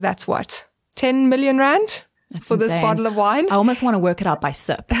That's what? 10 million rand? That's for insane. This bottle of wine? I almost want to work it out by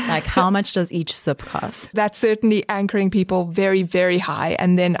sip. Like, how much does each sip cost? That's certainly anchoring people very, very high.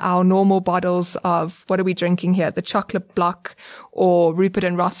 And then our normal bottles of, what are we drinking here? The Chocolate Block or Rupert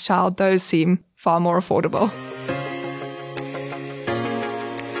and Rothschild, those seem far more affordable.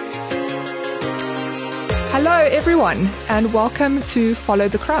 Hello, everyone, and welcome to Follow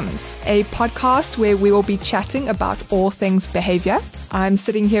the Crumbs, a podcast where we will be chatting about all things behavior. I'm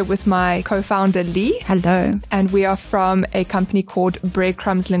sitting here with my co-founder, Lee. Hello. And we are from a company called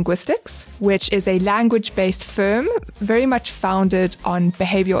Breadcrumbs Linguistics, which is a language-based firm very much founded on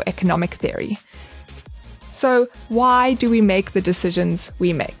behavioral economic theory. So why do we make the decisions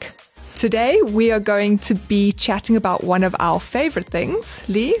we make? Today, we are going to be chatting about one of our favorite things,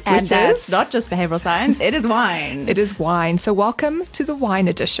 Lee, And which that's is not just behavioral science, it is wine. It is wine. So welcome to the wine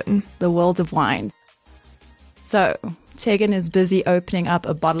edition. The world of wine. So, Tegan is busy opening up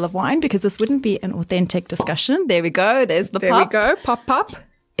a bottle of wine because this wouldn't be an authentic discussion. There we go. There's the There pop. we go. Pop, pop.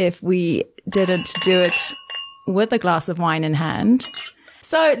 If we didn't do it with a glass of wine in hand.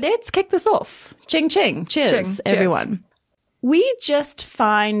 So let's kick this off. Ching, ching. Cheers, Ching. everyone. Cheers. We just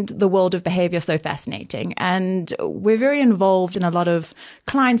find the world of behavior so fascinating, and we're very involved in a lot of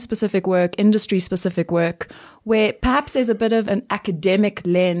client-specific work, industry-specific work, where perhaps there's a bit of an academic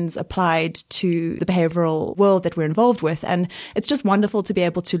lens applied to the behavioral world that we're involved with. And it's just wonderful to be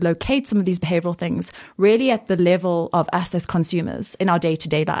able to locate some of these behavioral things really at the level of us as consumers in our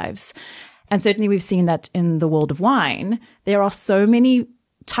day-to-day lives. And certainly we've seen that in the world of wine. There are so many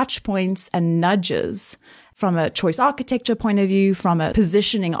touch points and nudges from a choice architecture point of view, from a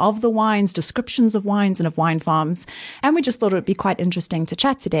positioning of the wines, descriptions of wines and of wine farms. And we just thought it would be quite interesting to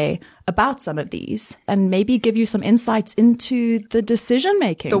chat today about some of these and maybe give you some insights into the decision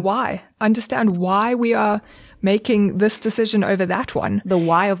making. The why. Understand why we are making this decision over that one. The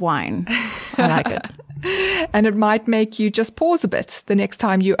why of wine. I like it. And it might make you just pause a bit the next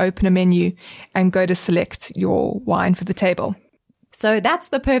time you open a menu and go to select your wine for the table. So that's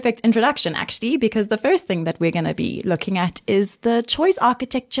the perfect introduction, actually, because the first thing that we're going to be looking at is the choice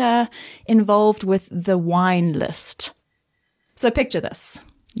architecture involved with the wine list. So picture this.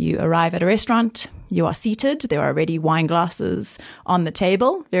 You arrive at a restaurant, you are seated, there are already wine glasses on the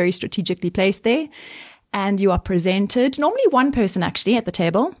table, very strategically placed there, and you are presented, normally one person actually at the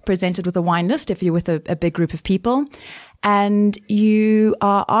table, presented with a wine list if you're with a big group of people. And you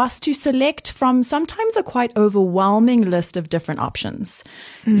are asked to select from sometimes a quite overwhelming list of different options.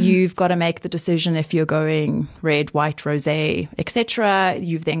 You've got to make the decision if you're going red, white, rosé, etc.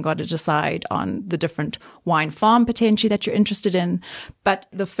 You've then got to decide on the different wine farm potentially that you're interested in. But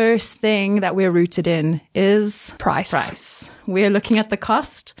the first thing that we're rooted in is price. We're looking at the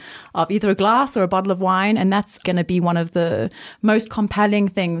cost of either a glass or a bottle of wine, and that's going to be one of the most compelling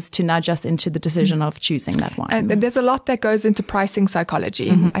things to nudge us into the decision of choosing that wine. And there's a lot that goes into pricing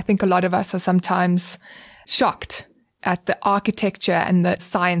psychology. I think a lot of us are sometimes shocked at the architecture and the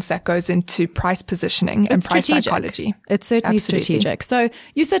science that goes into price positioning and price psychology. It's certainly Absolutely. strategic. So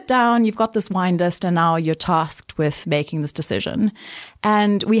you sit down, you've got this wine list, and now you're tasked with making this decision.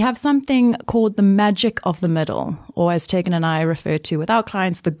 And we have something called the magic of the middle, or as Tegan and I refer to with our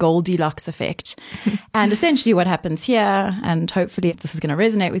clients, the Goldilocks effect. And essentially what happens here, and hopefully this is going to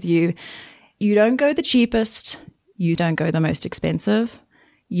resonate with you, you don't go the cheapest, you don't go the most expensive,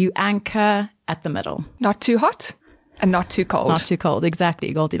 you anchor at the middle. Not too hot and not too cold. Not too cold,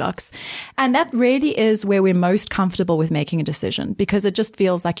 exactly, Goldilocks. And that really is where we're most comfortable with making a decision, because it just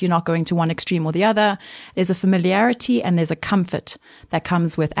feels like you're not going to one extreme or the other. There's a familiarity and there's a comfort that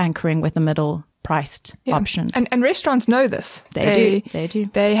comes with anchoring with the middle priced option. And restaurants know this. They do.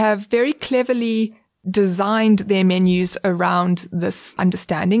 They have very cleverly designed their menus around this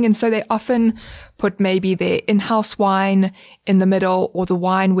understanding. And so they often put maybe their in-house wine in the middle, or the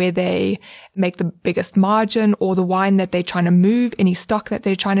wine where they make the biggest margin, or the wine that they're trying to move, any stock that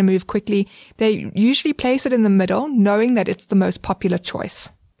they're trying to move quickly. They usually place it in the middle, knowing that it's the most popular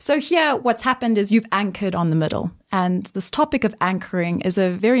choice. So here, what's happened is you've anchored on the middle. And this topic of anchoring is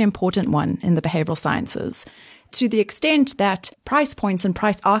a very important one in the behavioral sciences, to the extent that price points and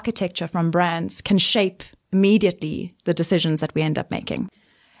price architecture from brands can shape immediately the decisions that we end up making.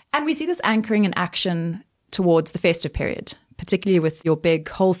 And we see this anchoring in action towards the festive period, particularly with your big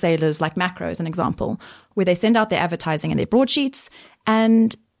wholesalers like Makro as an example, where they send out their advertising and their broadsheets.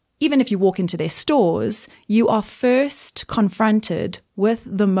 And even if you walk into their stores, you are first confronted with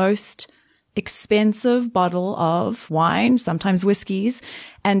the most expensive bottle of wine, sometimes whiskeys.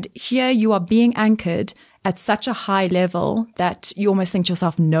 And here you are being anchored at such a high level that you almost think to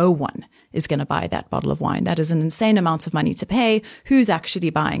yourself, no one is going to buy that bottle of wine. That is an insane amount of money to pay. Who's actually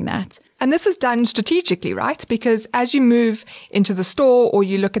buying that? And this is done strategically, right? Because as you move into the store or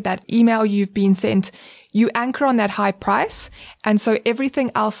you look at that email you've been sent, you anchor on that high price. And so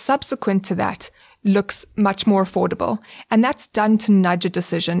everything else subsequent to that looks much more affordable. And that's done to nudge a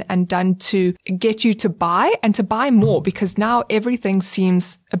decision and done to get you to buy and to buy more, because now everything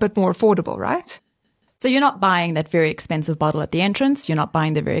seems a bit more affordable, right? So you're not buying that very expensive bottle at the entrance. You're not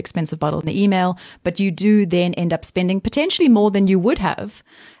buying the very expensive bottle in the email, but you do then end up spending potentially more than you would have,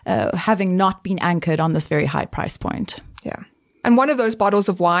 having not been anchored on this very high price point. Yeah. And one of those bottles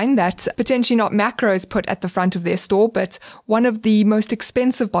of wine that potentially not Makro's put at the front of their store, but one of the most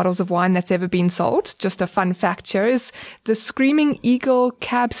expensive bottles of wine that's ever been sold, just a fun fact here, is the Screaming Eagle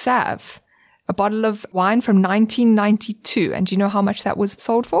Cab Sav, a bottle of wine from 1992. And do you know how much that was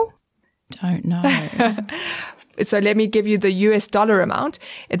sold for? Don't know. So let me give you the US dollar amount.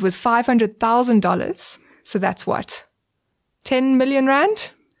 It was $500,000. So that's what? 10 million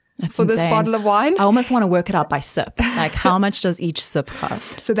rand? That's for insane. This bottle of wine. I almost want to work it out by sip. Like, how much does each sip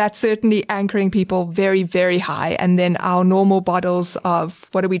cost? So that's certainly anchoring people very, very high. And then our normal bottles of,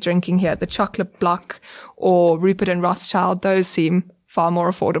 what are we drinking here? The Chocolate Block or Rupert and Rothschild, those seem far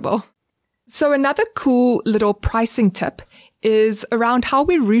more affordable. So another cool little pricing tip is around how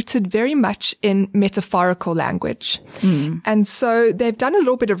we're rooted very much in metaphorical language. And so they've done a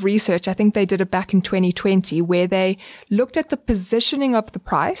little bit of research. I think they did it back in 2020, where they looked at the positioning of the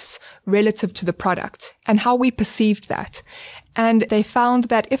price relative to the product and how we perceived that. And they found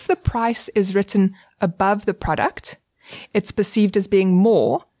that if the price is written above the product, it's perceived as being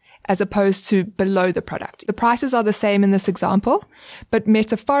more as opposed to below the product. The prices are the same in this example, but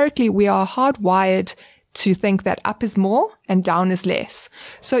metaphorically we are hardwired to think that up is more and down is less.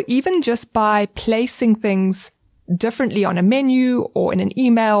 So even just by placing things differently on a menu or in an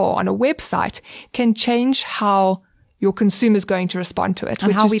email or on a website can change how your consumer is going to respond to it.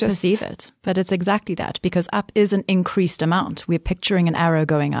 And how we perceive it. But it's exactly that, because up is an increased amount. We're picturing an arrow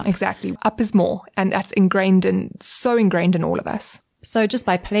going up. Exactly. Up is more. And that's so ingrained in all of us. So just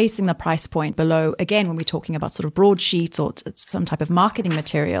by placing the price point below, again, when we're talking about sort of broadsheets or some type of marketing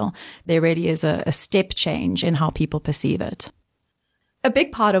material, there really is a step change in how people perceive it. A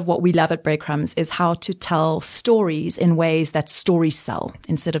big part of what we love at Breadcrumbs is how to tell stories in ways that stories sell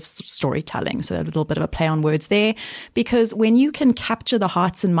instead of storytelling. So a little bit of a play on words there, because when you can capture the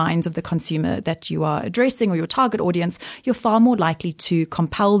hearts and minds of the consumer that you are addressing or your target audience, you're far more likely to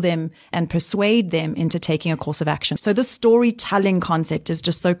compel them and persuade them into taking a course of action. So the storytelling concept is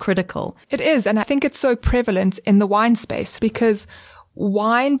just so critical. It is. And I think it's so prevalent in the wine space because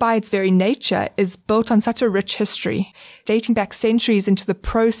wine by its very nature is built on such a rich history, dating back centuries into the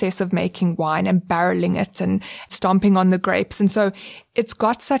process of making wine and barreling it and stomping on the grapes. And so it's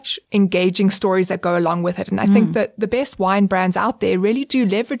got such engaging stories that go along with it. And I think that the best wine brands out there really do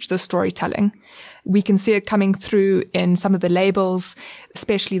leverage the storytelling. We can see it coming through in some of the labels,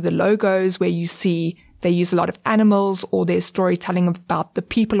 especially the logos, where you see they use a lot of animals, or there's storytelling about the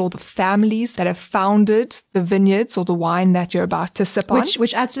people or the families that have founded the vineyards or the wine that you're about to sip on.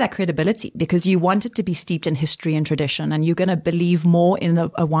 Which adds to that credibility, because you want it to be steeped in history and tradition, and you're going to believe more in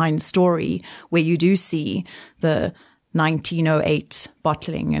a wine story where you do see the 1908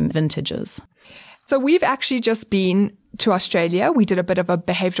 bottling and vintages. So we've actually just been to Australia. We did a bit of a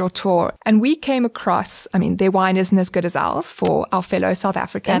behavioral tour and we came across, their wine isn't as good as ours for our fellow South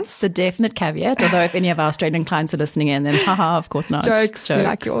Africans. That's the definite caveat. Although if any of our Australian clients are listening in, then haha, of course not. Jokes. We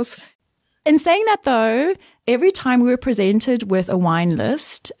like yours. In saying that though, every time we were presented with a wine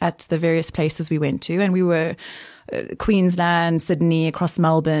list at the various places we went to, and we were Queensland, Sydney, across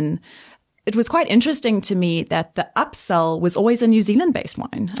Melbourne, it was quite interesting to me that the upsell was always a New Zealand-based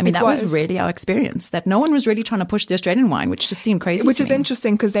wine. That was really our experience, that no one was really trying to push the Australian wine, which just seemed crazy to me. Which is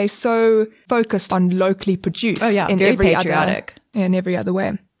interesting because they're so focused on locally produced. Oh yeah, in very every patriotic. In every other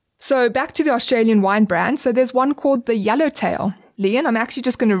way. So back to the Australian wine brand. So there's one called the Yellowtail. Leon, I'm actually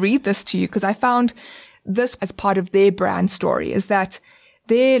just going to read this to you because I found this as part of their brand story, is that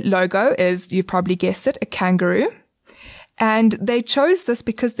their logo is, you've probably guessed it, a kangaroo. And they chose this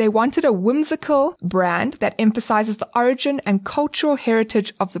because they wanted a whimsical brand that emphasizes the origin and cultural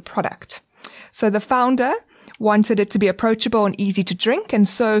heritage of the product. So the founder wanted it to be approachable and easy to drink. And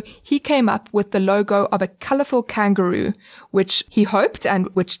so he came up with the logo of a colorful kangaroo, which he hoped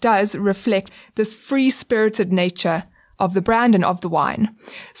and which does reflect this free-spirited nature of the brand and of the wine.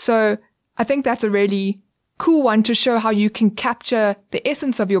 So I think that's a really cool one to show how you can capture the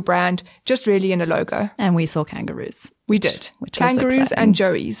essence of your brand just really in a logo. And we saw kangaroos. We did. Which kangaroos and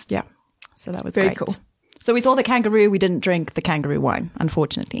joeys. Yeah. So that was very great. cool. So we saw the kangaroo. We didn't drink the kangaroo wine,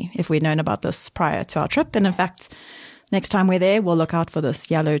 unfortunately. If we'd known about this prior to our trip. And in fact, next time we're there, we'll look out for this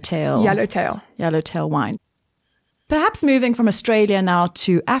yellowtail wine. Perhaps moving from Australia now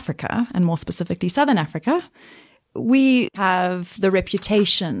to Africa, and more specifically Southern Africa, we have the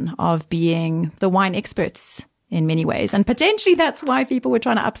reputation of being the wine experts in many ways. And potentially that's why people were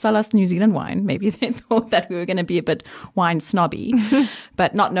trying to upsell us New Zealand wine. Maybe they thought that we were going to be a bit wine snobby,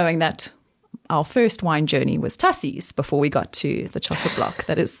 but not knowing that our first wine journey was Tussie's before we got to the chocolate block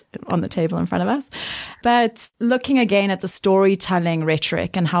that is on the table in front of us. But looking again at the storytelling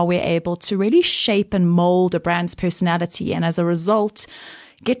rhetoric and how we're able to really shape and mold a brand's personality, and as a result,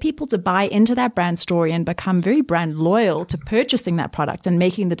 get people to buy into that brand story and become very brand loyal to purchasing that product and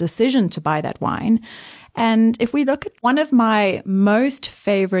making the decision to buy that wine. And if we look at one of my most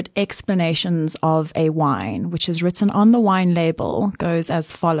favorite explanations of a wine, which is written on the wine label, goes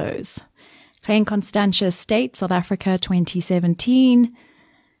as follows. Klein Constantia Estate, South Africa, 2017.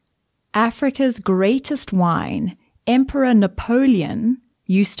 Africa's greatest wine, Emperor Napoleon,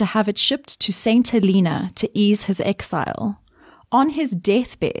 used to have it shipped to St. Helena to ease his exile. On his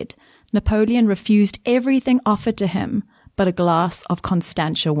deathbed, Napoleon refused everything offered to him but a glass of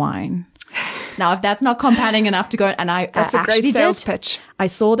Constantia wine. Now, if that's not compelling enough to go, and that's a great sales pitch. I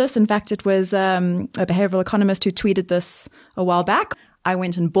saw this. In fact, it was a behavioral economist who tweeted this a while back. I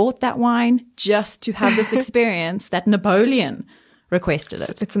went and bought that wine just to have this experience that Napoleon requested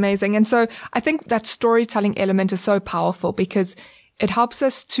it. It's amazing. And so I think that storytelling element is so powerful because it helps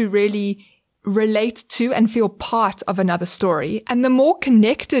us to really relate to and feel part of another story. And the more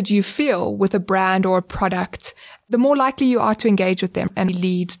connected you feel with a brand or a product, the more likely you are to engage with them and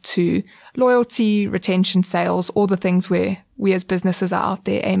lead to loyalty, retention, sales, all the things we as businesses are out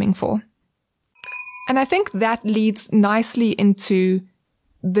there aiming for. And I think that leads nicely into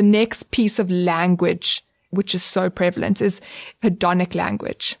the next piece of language, which is so prevalent, is hedonic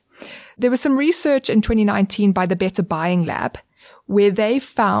language. There was some research in 2019 by the Better Buying Lab where they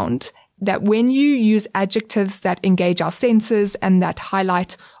found that when you use adjectives that engage our senses and that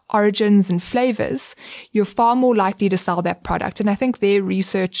highlight origins and flavors, you're far more likely to sell that product. And I think their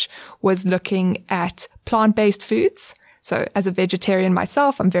research was looking at plant-based foods. So as a vegetarian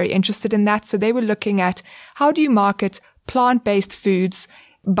myself, I'm very interested in that. So they were looking at how do you market plant-based foods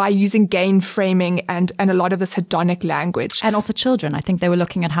by using gain framing and a lot of this hedonic language. And also children. I think they were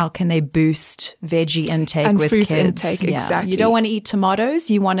looking at how can they boost veggie intake and with fruit kids. Intake, exactly. You don't want to eat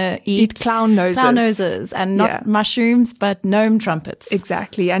tomatoes. You want to eat clown noses and not mushrooms, but gnome trumpets.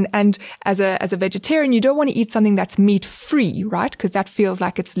 Exactly. And as a vegetarian, you don't want to eat something that's meat free, right? Because that feels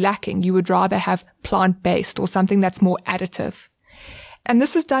like it's lacking. You would rather have plant-based or something that's more additive. And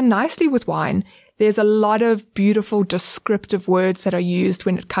this is done nicely with wine. There's a lot of beautiful descriptive words that are used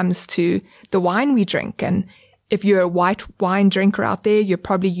when it comes to the wine we drink. And if you're a white wine drinker out there, you're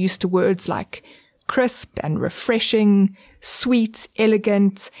probably used to words like crisp and refreshing, sweet,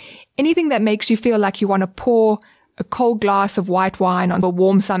 elegant, anything that makes you feel like you want to pour a cold glass of white wine on a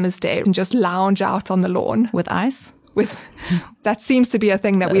warm summer's day and just lounge out on the lawn. With ice? That seems to be a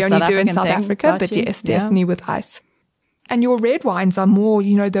thing that we only do in South Africa, but yes, definitely with ice. And your red wines are more,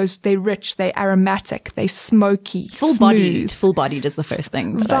 they're rich, they're aromatic, they're smoky, full-bodied. Full-bodied is the first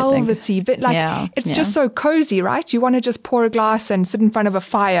thing. Velvety, but it's just so cozy, right? You want to just pour a glass and sit in front of a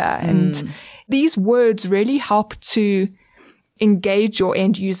fire. And these words really help to engage your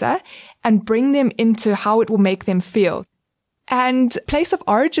end user and bring them into how it will make them feel. And place of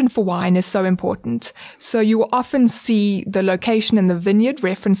origin for wine is so important. So you will often see the location in the vineyard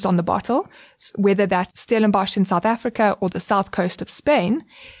referenced on the bottle, whether that's Stellenbosch in South Africa or the south coast of Spain.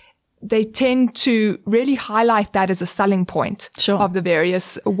 They tend to really highlight that as a selling point of the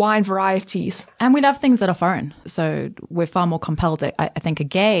various wine varieties. And we love things that are foreign. So we're far more compelled, I think,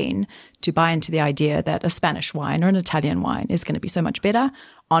 again, to buy into the idea that a Spanish wine or an Italian wine is going to be so much better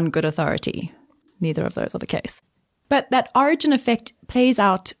on good authority. Neither of those are the case. But that origin effect plays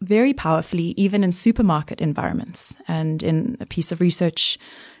out very powerfully even in supermarket environments. And in a piece of research,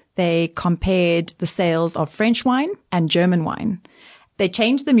 they compared the sales of French wine and German wine. They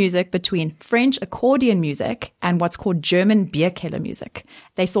changed the music between French accordion music and what's called German Bierkeller music.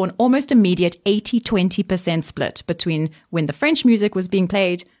 They saw an almost immediate 80-20% split between when the French music was being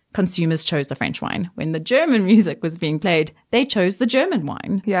played, consumers chose the French wine. When the German music was being played, they chose the German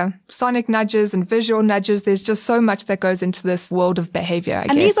wine. Yeah. Sonic nudges and visual nudges. There's just so much that goes into this world of behavior, I guess.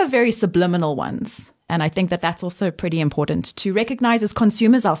 And these are very subliminal ones. And I think that that's also pretty important to recognize as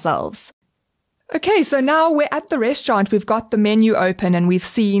consumers ourselves. Okay, so now we're at the restaurant. We've got the menu open and we've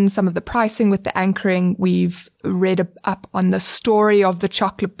seen some of the pricing with the anchoring. We've read up on the story of the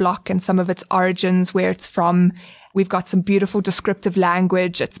chocolate block and some of its origins, where it's from. We've got some beautiful descriptive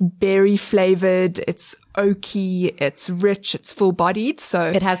language. It's berry flavored. It's oaky. It's rich. It's full bodied. So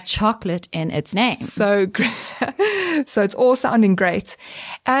it has chocolate in its name. So it's all sounding great.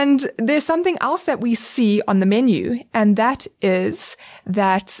 And there's something else that we see on the menu, and that is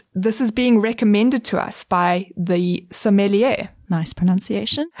that this is being recommended to us by the sommelier. Nice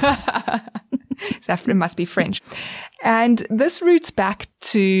pronunciation. It must be French. And this roots back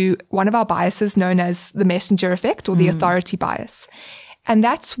to one of our biases known as the messenger effect, or the authority bias. And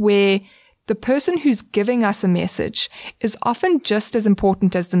that's where the person who's giving us a message is often just as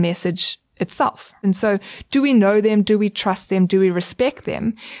important as the message itself. And so do we know them? Do we trust them? Do we respect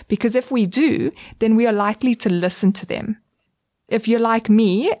them? Because if we do, then we are likely to listen to them. If you're like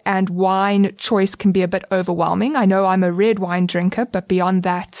me and wine choice can be a bit overwhelming, I know I'm a red wine drinker, but beyond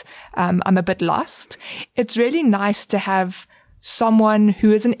that, I'm a bit lost. It's really nice to have someone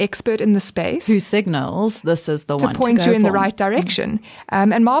who is an expert in the space, who signals this is the one to point to go you in the for. right direction.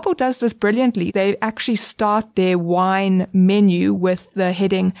 And Marble does this brilliantly. They actually start their wine menu with the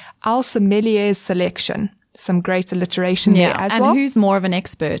heading "Our Sommelier's Selection." Some great alliteration there as well. And who's more of an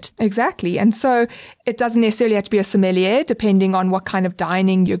expert? Exactly. And so it doesn't necessarily have to be a sommelier, depending on what kind of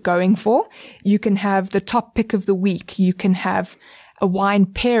dining you're going for. You can have the top pick of the week. You can have a wine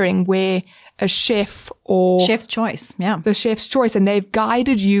pairing where a chef or chef's choice. Yeah. The chef's choice. And they've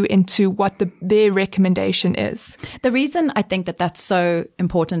guided you into what their recommendation is. The reason I think that that's so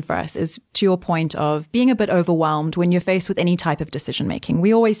important for us is to your point of being a bit overwhelmed when you're faced with any type of decision making.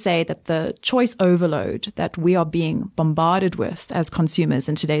 We always say that the choice overload that we are being bombarded with as consumers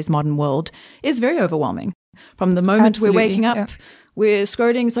in today's modern world is very overwhelming. From the moment we're waking up, we're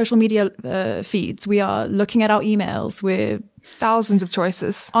scrolling social media feeds. We are looking at our emails. We're thousands of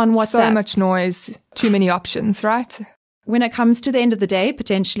choices on WhatsApp. So much noise, too many options, right? When it comes to the end of the day,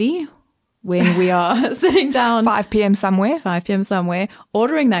 potentially, when we are sitting down 5 p.m. somewhere,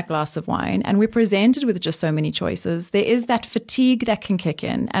 ordering that glass of wine, and we're presented with just so many choices, there is that fatigue that can kick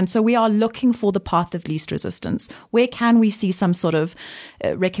in. And so we are looking for the path of least resistance. Where can we see some sort of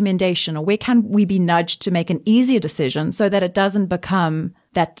recommendation, or where can we be nudged to make an easier decision so that it doesn't become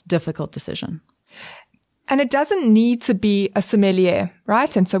that difficult decision? And it doesn't need to be a sommelier,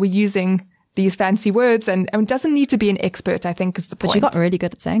 right? And so we're using these fancy words, and it doesn't need to be an expert, I think is the point. But you got really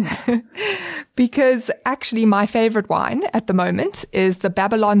good at saying that. Because actually my favorite wine at the moment is the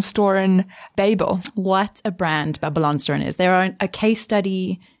Babylonstoren Babel. What a brand Babylonstoren is. They're a case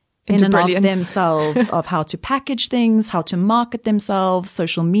study in and of themselves of how to package things, how to market themselves,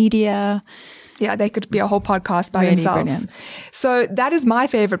 social media. Yeah, they could be a whole podcast by themselves. Brilliant. So that is my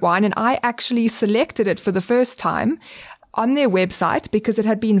favorite wine, and I actually selected it for the first time on their website because it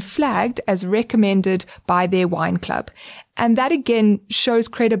had been flagged as recommended by their wine club. And that again shows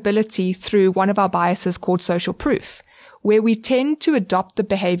credibility through one of our biases called social proof, where we tend to adopt the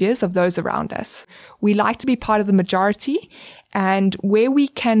behaviors of those around us. We like to be part of the majority, and where we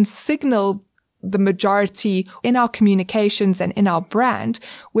can signal the majority in our communications and in our brand,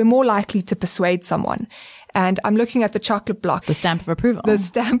 we're more likely to persuade someone. And I'm looking at the chocolate block. The stamp of approval. The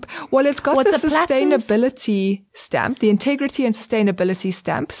stamp. Well, it's got the sustainability stamp, the integrity and sustainability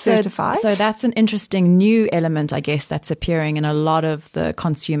stamp certified. So that's an interesting new element, I guess, that's appearing in a lot of the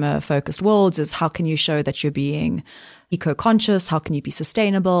consumer focused worlds is how can you show that you're being eco-conscious? How can you be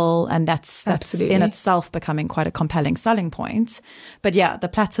sustainable? And that's in itself becoming quite a compelling selling point. But yeah,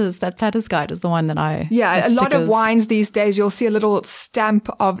 that Platters guide is the one that a lot of wines these days, you'll see a little stamp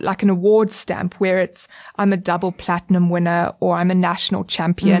of like an award stamp where it's, I'm a double platinum winner or I'm a national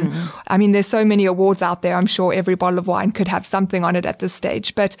champion. I mean, there's so many awards out there. I'm sure every bottle of wine could have something on it at this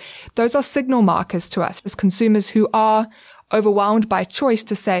stage, but those are signal markers to us as consumers who are overwhelmed by choice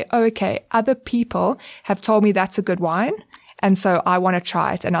to say, oh, okay, other people have told me that's a good wine. And so I want to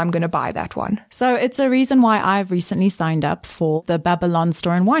try it and I'm going to buy that one. So it's a reason why I've recently signed up for the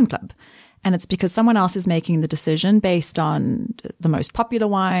Babylonstoren Wine Club. And it's because someone else is making the decision based on the most popular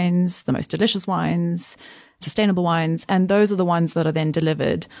wines, the most delicious wines, sustainable wines, and those are the ones that are then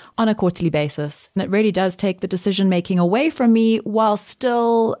delivered on a quarterly basis. And it really does take the decision making away from me while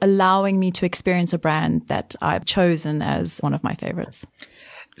still allowing me to experience a brand that I've chosen as one of my favorites.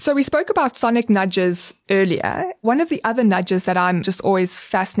 So we spoke about sonic nudges earlier. One of the other nudges that I'm just always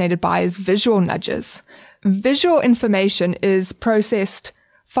fascinated by is visual nudges. Visual information is processed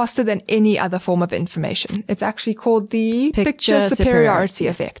faster than any other form of information. It's actually called the picture superiority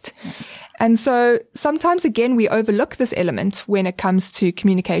effect. Yeah. And so sometimes, again, we overlook this element when it comes to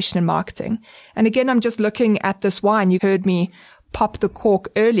communication and marketing. And again, I'm just looking at this wine. You heard me pop the cork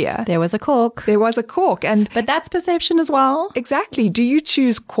earlier, There was a cork. there was a cork. But that's perception as well. Exactly. Do you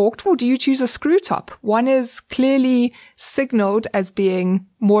choose corked or do you choose a screw top? One is clearly signaled as being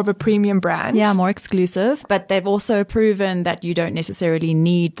more of a premium brand. Yeah, more exclusive. But they've also proven that you don't necessarily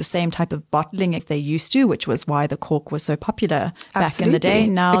need the same type of bottling as they used to, which was why the cork was so popular back in the day.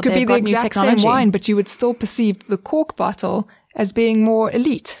 Now it could they've be the got new exact technology. same wine, but you would still perceive the cork bottle as being more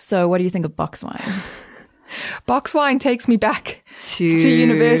elite. So what do you think of box wine? Box wine takes me back To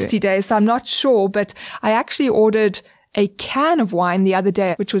university days, so I'm not sure, but I actually ordered a can of wine the other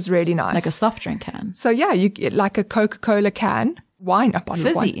day, which was really nice. Like a soft drink can. So yeah, you get like a Coca-Cola can, wine, a bottle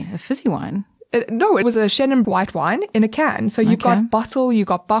of wine. Fizzy. A fizzy wine. No, it was a Chenin white wine in a can. So you've Okay. got bottle, you've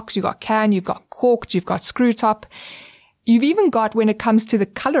got box, you've got can, you've got corked, you've got screw top. You've even got, when it comes to the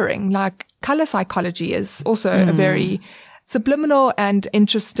coloring, like color psychology is also a very subliminal and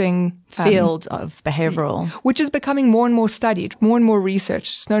interesting Field of behavioral. which is becoming more and more studied, more and more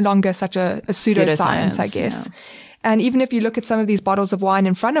researched. It's no longer such a pseudoscience, I guess. yeah. And even if you look at some of these bottles of wine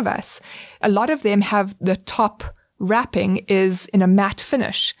in front of us, a lot of them have the top wrapping is in a matte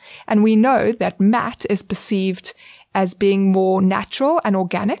finish. And we know that matte is perceived as being more natural and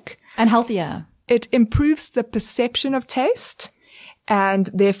organic. And healthier. It improves the perception of taste and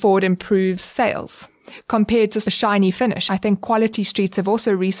therefore it improves sales compared to a shiny finish. I think Quality Streets have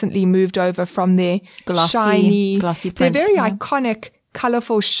also recently moved over from their Glossy print. they're very yeah. iconic,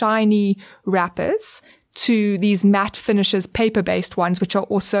 colorful, shiny wrappers to these matte finishes, paper-based ones, which are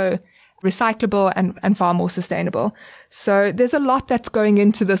also recyclable and far more sustainable. So there's a lot that's going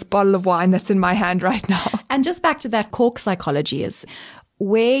into this bottle of wine that's in my hand right now. And just back to that cork psychology is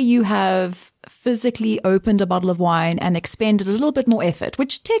where you have physically opened a bottle of wine and expended a little bit more effort,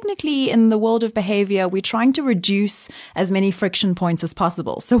 which technically in the world of behavior, we're trying to reduce as many friction points as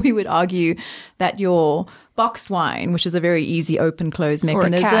possible. So we would argue that your boxed wine, which is a very easy open-close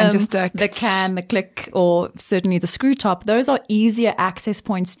mechanism, Or a can, just the can, the click, or certainly the screw top, those are easier access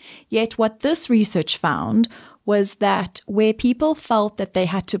points. Yet what this research found was that where people felt that they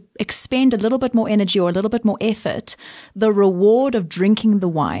had to expend a little bit more energy or a little bit more effort, the reward of drinking the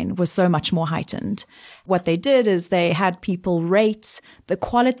wine was so much more heightened. What they did is they had people rate the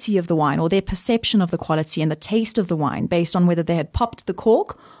quality of the wine or their perception of the quality and the taste of the wine based on whether they had popped the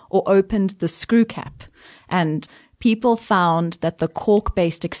cork or opened the screw cap. And people found that the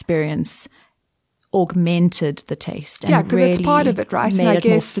cork-based experience augmented the taste. Yeah, and because really it's part of it, right? Made And I it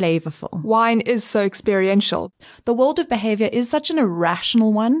more guess flavorful. wine is so experiential. The world of behavior is such an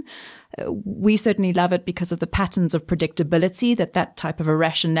irrational one. We certainly love it because of the patterns of predictability that type of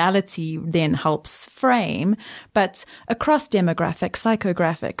irrationality then helps frame. But across demographics,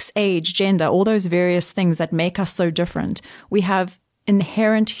 psychographics, age, gender, all those various things that make us so different, we have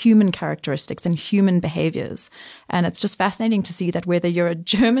inherent human characteristics and human behaviors. And it's just fascinating to see that whether you're a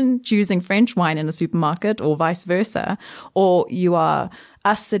German choosing French wine in a supermarket or vice versa, or you are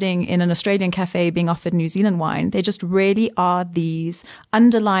us sitting in an Australian cafe being offered New Zealand wine, there just really are these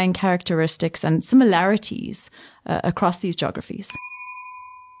underlying characteristics and similarities across these geographies.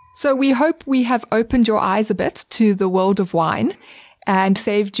 So we hope we have opened your eyes a bit to the world of wine and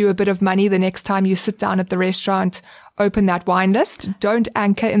saved you a bit of money the next time you sit down at the restaurant. Open that wine list. Don't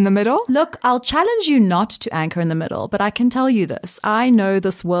anchor in the middle. Look, I'll challenge you not to anchor in the middle, but I can tell you this. I know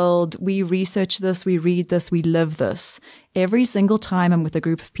this world. We research this, we read this, we live this. Every single time I'm with a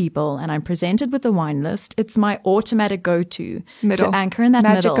group of people and I'm presented with a wine list, it's my automatic go-to Middle. to anchor in that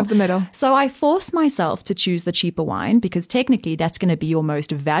Magic middle. of the middle. So I force myself to choose the cheaper wine because technically that's going to be your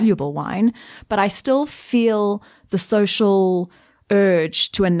most valuable wine, but I still feel the social urge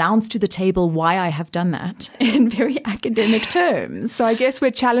to announce to the table why I have done that in very academic terms. So I guess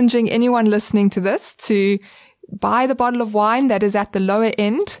we're challenging anyone listening to this to buy the bottle of wine that is at the lower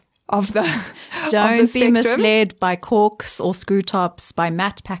end of the Don't of the be spectrum. misled by corks or screw tops, by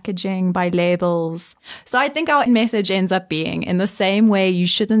matte packaging, by labels. So I think our message ends up being, in the same way you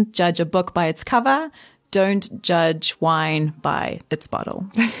shouldn't judge a book by its cover, don't judge wine by its bottle.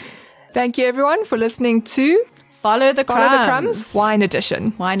 Thank you everyone for listening to Follow the Crumbs Wine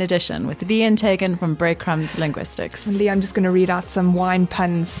Edition. Wine Edition with Leanne Tagan from Breadcrumbs Linguistics. Lee, I'm just going to read out some wine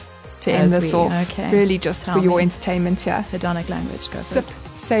puns to end As this we- off. okay. Really just Tell for your me. entertainment here. Hedonic language, go for Sip,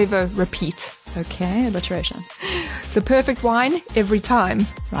 savor, repeat. it. Okay, alliteration. The perfect wine every time.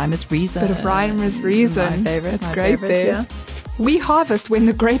 Rhyme is reason. Bit of rhyme is reason. My favorite. That's my great favorites, there. yeah. We harvest when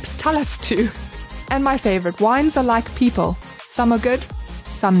the grapes tell us to. And my favorite, wines are like people. Some are good,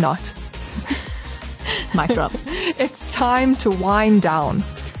 some not. Mic drop. It's time to wind down.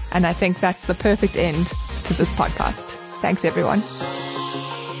 And I think that's the perfect end to this podcast. Thanks, everyone.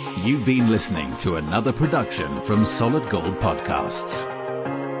 You've been listening to another production from Solid Gold Podcasts.